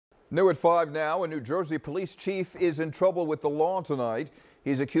New at 5 now, a New Jersey police chief is in trouble with the law tonight.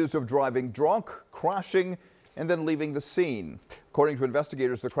 He's accused of driving drunk, crashing, and then leaving the scene. According to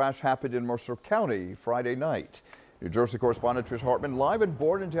investigators, the crash happened in Mercer County Friday night. New Jersey correspondent Trish Hartman live in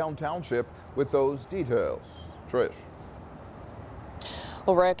Bordentown Township with those details. Trish.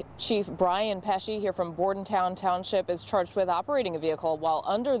 Well, Rick, Chief Brian Pesce here from Bordentown Township is charged with operating a vehicle while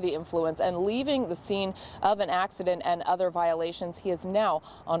under the influence and leaving the scene of an accident and other violations. He is now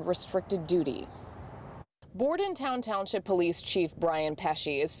on restricted duty. Bordentown Township Police Chief Brian Pesce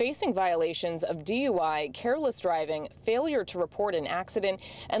is facing violations of DUI, careless driving, failure to report an accident,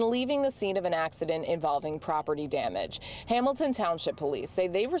 and leaving the scene of an accident involving property damage. Hamilton Township Police say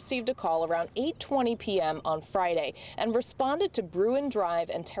they received a call around 8:20 p.m. on Friday and responded to Bruin Drive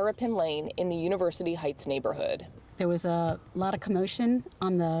and Terrapin Lane in the University Heights neighborhood. There was a lot of commotion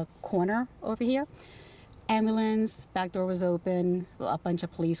on the corner over here. Ambulance, back door was open, a bunch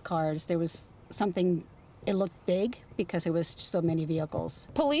of police cars. There was something. It looked big because there was so many vehicles.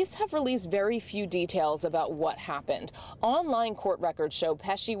 Police have released very few details about what happened. Online court records show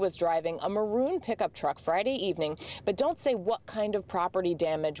Pesce was driving a maroon pickup truck Friday evening, but don't say what kind of property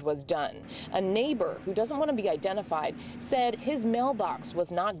damage was done. A neighbor who doesn't want to be identified said his mailbox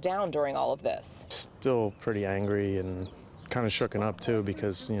was knocked down during all of this. Still pretty angry and kind of shooken up too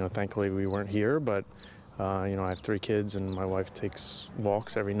because, thankfully we weren't here, but I have 3 kids and my wife takes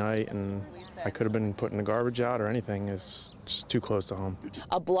walks every night, and I could have been putting the garbage out or anything. It's just too close to home.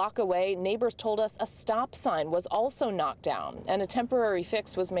 A block away, neighbors told us a stop sign was also knocked down and a temporary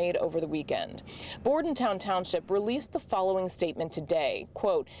fix was made over the weekend. Bordentown Township released the following statement today,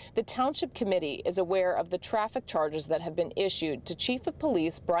 quote, "The Township Committee is aware of the traffic charges that have been issued to Chief of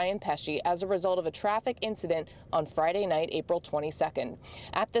Police Brian Pesce as a result of a traffic incident on Friday night, April 22nd.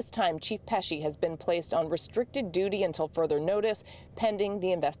 At this time, Chief Pesce has been placed on restricted duty until further notice, pending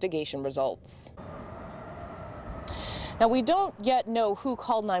the investigation results." Now, we don't yet know who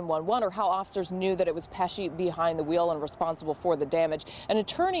called 911 or how officers knew that it was Pesce behind the wheel and responsible for the damage. An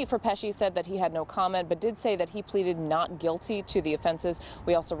attorney for Pesce said that he had no comment, but did say that he pleaded not guilty to the offenses.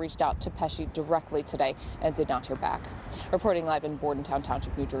 We also reached out to Pesce directly today and did not hear back. Reporting live in Bordentown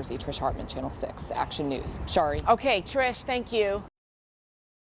Township, New Jersey, Trish Hartman, Channel 6 Action News. Shari. Okay, Trish, thank you.